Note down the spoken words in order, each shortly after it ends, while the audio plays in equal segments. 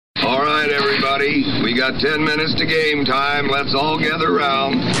everybody. We got 10 minutes to game time. Let's all gather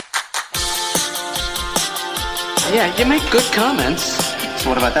round. Yeah, you make good comments. So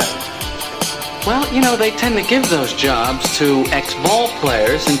what about that? Well, you know, they tend to give those jobs to ex-ball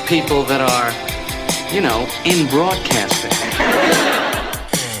players and people that are, you know, in broadcasting.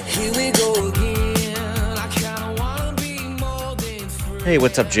 Here we go again. I kinda wanna be more than friends. Hey,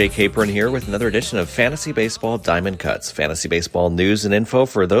 what's up? Jake Capron here with another edition of Fantasy Baseball Diamond Cuts. Fantasy Baseball news and info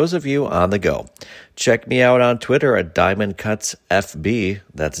for those of you on the go. Check me out on Twitter at Diamond Cuts FB.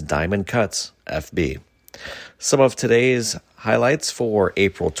 That's Diamond Cuts FB. Some of today's highlights for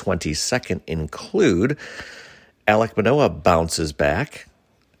April 22nd include Alek Manoah bounces back,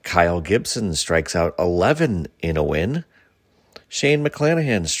 Kyle Gibson strikes out 11 in a win, Shane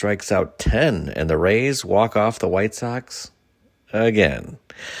McClanahan strikes out 10, and the Rays walk off the White Sox again,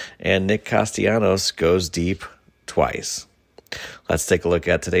 and Nick Castellanos goes deep twice. Let's take a look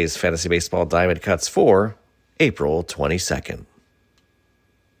at today's Fantasy Baseball Diamond Cuts for April 22nd.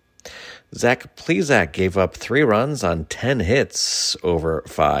 Zach Plesac gave up 3 runs on 10 hits over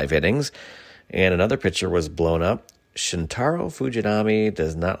 5 innings, and another pitcher was blown up. Shintaro Fujinami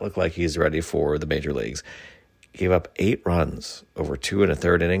does not look like he's ready for the major leagues. Gave up 8 runs over 2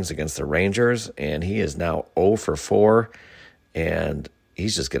 1/3 innings against the Rangers, and he is now 0 for 4, and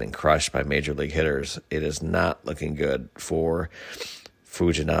he's just getting crushed by major league hitters. It is not looking good for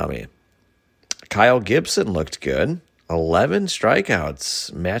Fujinami. Kyle Gibson looked good. 11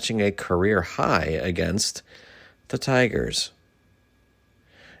 strikeouts, matching a career high against the Tigers.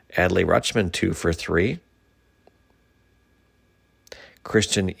 Adley Rutschman, 2 for 3.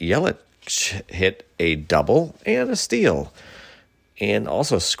 Christian Yelich hit a double and a steal, and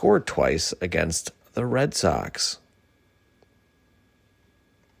also scored twice against the Red Sox.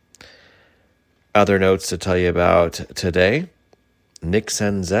 Other notes to tell you about today. Nick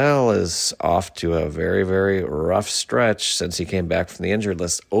Senzel is off to a very, very rough stretch since he came back from the injured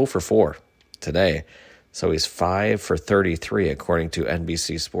list. 0 for 4 today. So he's 5 for 33, according to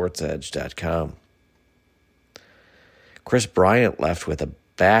NBCSportsEdge.com. Chris Bryant left with a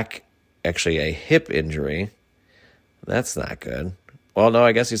hip injury. That's not good. Well, no,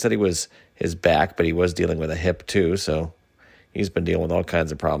 I guess he said he was his back, but he was dealing with a hip too. So he's been dealing with all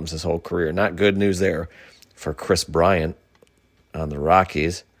kinds of problems his whole career. Not good news there for Chris Bryant on the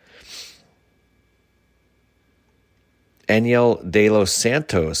Rockies. Aniel De Los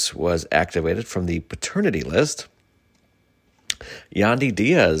Santos was activated from the paternity list. Yandy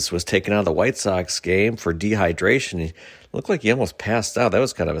Diaz was taken out of the White Sox game for dehydration. He looked like he almost passed out. That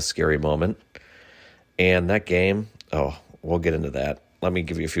was kind of a scary moment. And that game, we'll get into that. Let me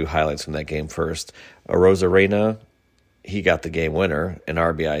give you a few highlights from that game first. Arozarena, he got the game winner, an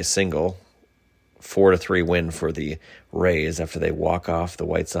RBI single. 4-3 win for the Rays after they walk off the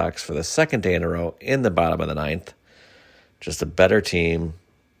White Sox for the second day in a row in the bottom of the 9th. Just a better team,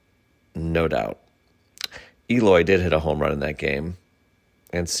 no doubt. Eloy did hit a home run in that game.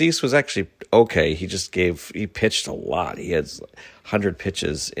 And Cease was actually okay. He pitched a lot. He had 100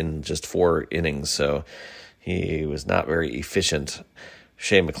 pitches in just 4 innings, so he was not very efficient.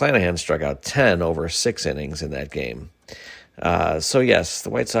 Shane McClanahan struck out 10 over 6 innings in that game. So yes, the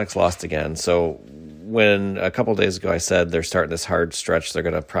White Sox lost again. So when a couple days ago I said they're starting this hard stretch, they're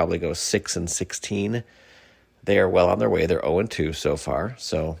going to probably go 6-16. They are well on their way. They're 0-2 so far.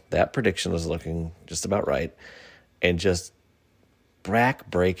 So that prediction was looking just about right. And just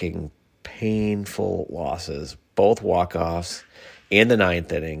back-breaking, painful losses, both walk-offs in the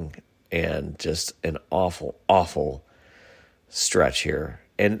 9th inning, and just an awful, awful stretch here.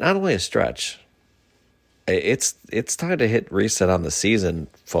 And not only a stretch, it's time to hit reset on the season,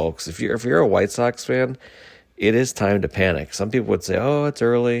 folks. If you're a White Sox fan, it is time to panic. Some people would say, "Oh, it's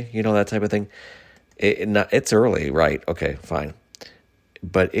early," that type of thing. It's early, right? Okay, fine,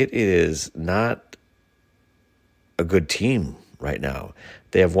 but it is not a good team right now.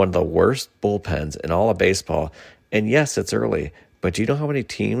 They have one of the worst bullpens in all of baseball, and yes, it's early. But do you know how many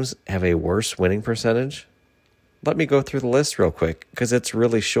teams have a worse winning percentage? Let me go through the list real quick because it's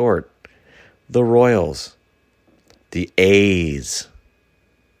really short. The Royals, the A's,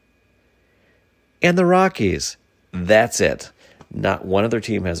 and the Rockies. That's it. Not one other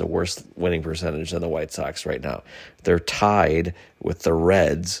team has a worse winning percentage than the White Sox right now. They're tied with the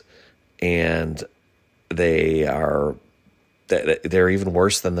Reds, and they're even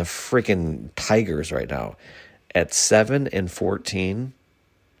worse than the freaking Tigers right now. At 7-14,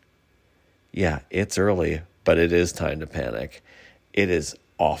 yeah, it's early, but it is time to panic. It is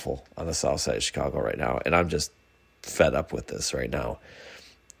awful on the south side of Chicago right now, and I'm just fed up with this right now.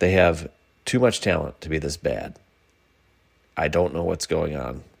 They have too much talent to be this bad. I don't know what's going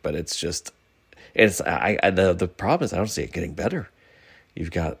on, but it's just It's the problem is I don't see it getting better.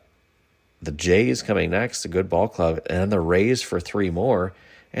 You've got the Jays coming next, a good ball club, and then the Rays for 3 more,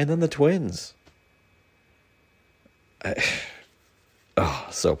 and then the Twins.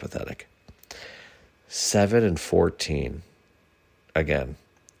 So pathetic. 7-14. Again,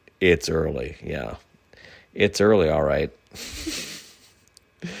 it's early. Yeah, it's early, all right.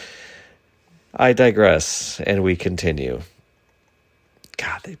 I digress, and we continue.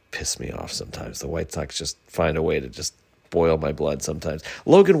 God, they piss me off sometimes. The White Sox just find a way to just boil my blood sometimes.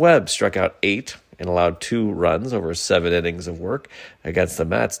 Logan Webb struck out 8 and allowed 2 runs over 7 innings of work against the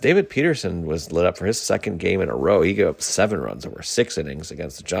Mets. David Peterson was lit up for his second game in a row. He gave up 7 runs over 6 innings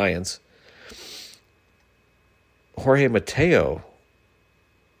against the Giants. Jorge Mateo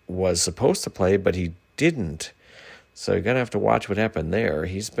was supposed to play, but he didn't. So you're going to have to watch what happened there.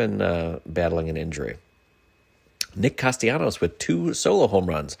 He's been battling an injury. Nick Castellanos with 2 solo home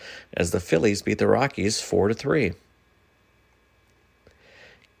runs as the Phillies beat the Rockies 4-3.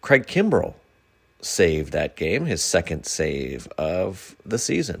 Craig Kimbrell saved that game, his second save of the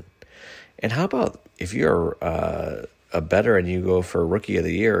season. And how about if you're a bettor and you go for Rookie of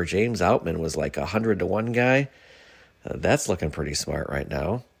the Year, James Outman was like 100-1 guy. That's looking pretty smart right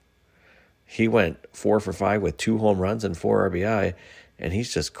now. He went 4 for 5 with 2 home runs and 4 RBI, and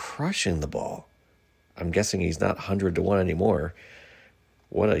he's just crushing the ball. I'm guessing he's not 100-1 anymore.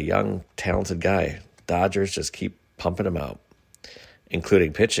 What a young, talented guy. Dodgers just keep pumping him out,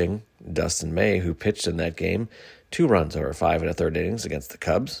 including pitching. Dustin May, who pitched in that game, 2 runs over 5 1/3 innings against the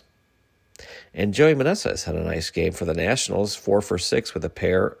Cubs. And Joey Meneses had a nice game for the Nationals, 4 for 6 with a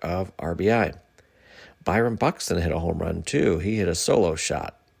pair of RBI. Byron Buxton hit a home run, too. He hit a solo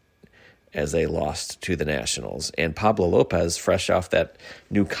shot as they lost to the Nationals. And Pablo Lopez, fresh off that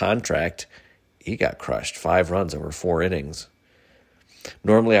new contract, he got crushed. 5 runs over 4 innings.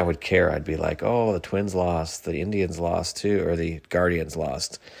 Normally I would care. I'd be like, oh, the Twins lost, the Indians lost too, or the Guardians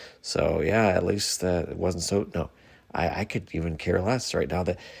lost. So, yeah, at least it wasn't so... No, I could even care less right now.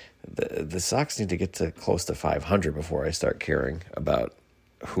 The Sox need to get to close to 500 before I start caring about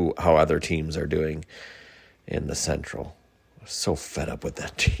how other teams are doing in the Central. I'm so fed up with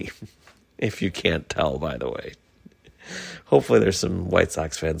that team, if you can't tell, by the way. Hopefully there's some White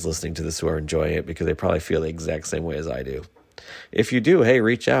Sox fans listening to this who are enjoying it because they probably feel the exact same way as I do. If you do, hey,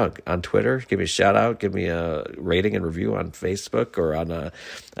 reach out on Twitter. Give me a shout out. Give me a rating and review on Facebook or on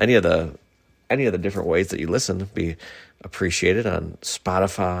any of the different ways that you listen. Be appreciated on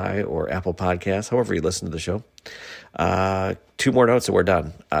Spotify or Apple Podcasts, however you listen to the show. 2 more notes and we're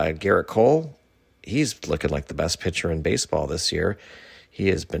done. Garrett Cole, he's looking like the best pitcher in baseball this year. He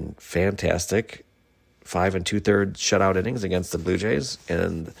has been fantastic. 5 2/3 shutout innings against the Blue Jays,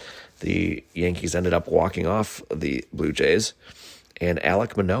 and the Yankees ended up walking off the Blue Jays. And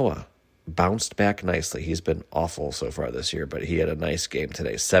Alek Manoah bounced back nicely. He's been awful so far this year, but he had a nice game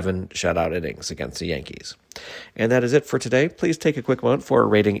today. 7 shutout innings against the Yankees. And that is it for today. Please take a quick moment for a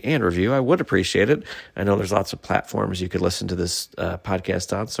rating and review. I would appreciate it. I know there's lots of platforms you could listen to this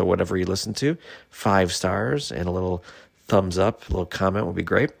podcast on, so whatever you listen to, 5 stars and a little thumbs up, a little comment would be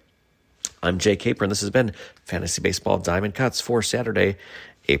great. I'm Jay Caper, and this has been Fantasy Baseball Diamond Cuts for Saturday,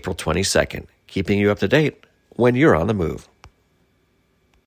 April 22nd, keeping you up to date when you're on the move.